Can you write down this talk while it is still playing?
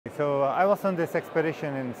So I was on this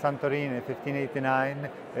expedition in Santorini in 1589.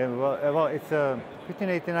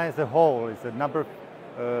 1589 is a hole. It's a number,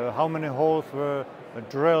 how many holes were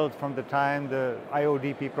drilled from the time the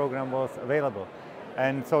IODP program was available.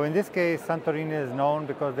 And so in this case, Santorini is known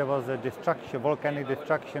because there was a destruction, volcanic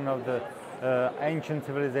destruction of the ancient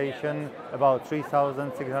civilization about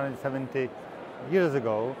 3,670 years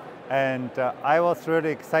ago. And I was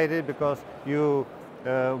really excited because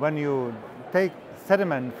when you take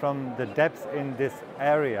sediment from the depths in this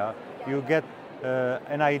area, you get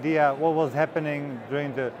an idea what was happening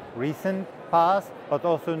during the recent past, but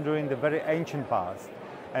also during the very ancient past.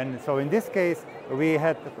 And so in this case, we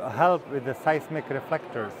had help with the seismic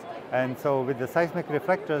reflectors. And so with the seismic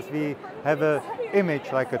reflectors, we have an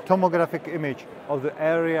image, like a tomographic image of the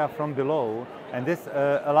area from below. And this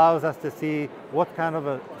allows us to see what kind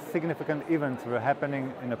of significant events were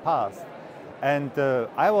happening in the past. And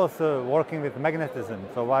I was working with magnetism,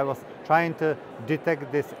 so I was trying to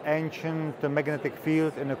detect this ancient magnetic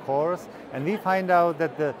field in the cores, and we find out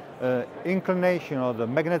that the inclination or the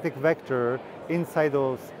magnetic vector inside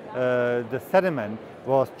those the sediment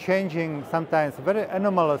was changing sometimes very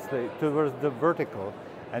anomalously towards the vertical,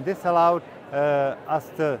 and this allowed us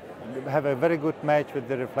to have a very good match with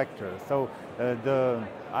the reflectors. So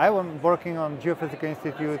I am working on Geophysical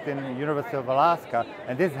Institute in University of Alaska,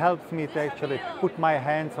 and this helps me to actually put my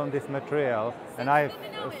hands on this material, and I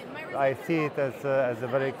see it as a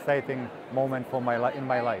very exciting moment in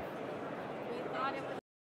my life.